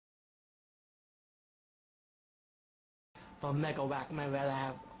but Megawak might rather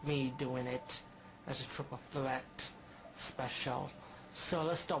have me doing it as a triple threat special. So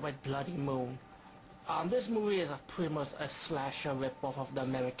let's start with Bloody Moon. This movie is pretty much a slasher ripoff of the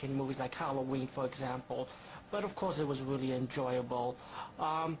American movies like Halloween, for example. But of course it was really enjoyable.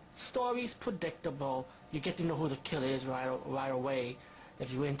 Story's predictable. You get to know who the killer is right away.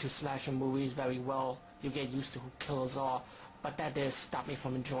 If you're into slasher movies very well, you get used to who killers are. But that didn't stop me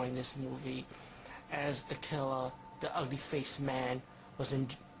from enjoying this movie, as the killer, the ugly-faced man, was in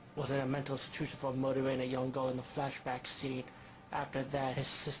a mental institution for murdering a young girl in the flashback scene. After that, his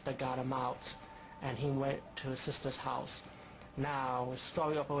sister got him out, and he went to his sister's house. Now, the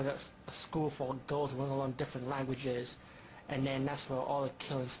story opened with a school full of girls who learn different languages, and then that's where all the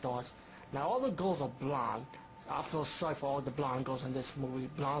killing starts. Now, all the girls are blonde. I feel sorry for all the blonde girls in this movie.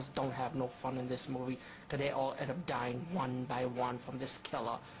 Blondes don't have no fun in this movie, because they all end up dying one by one from this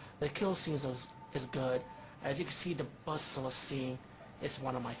killer. The kill scenes is good. As you can see, the buzzsaw scene is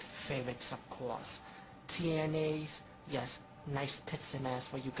one of my favorites, of course. TNAs, yes, nice tits and ass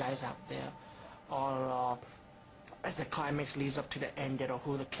for you guys out there. Or as the climax leads up to the end, or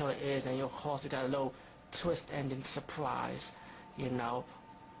who the killer is, and of course you got a little twist ending surprise, you know.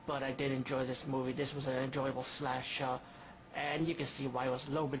 But I did enjoy this movie. This was an enjoyable slasher, and you can see why it was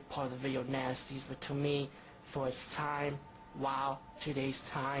a little bit part of the video nasties. But to me, for its time, wow, today's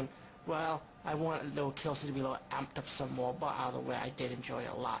time, well, I want little kills to be a little amped up some more. But either way, I did enjoy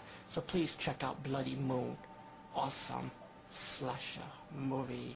it a lot. So please check out Bloody Moon. Awesome slasher movie.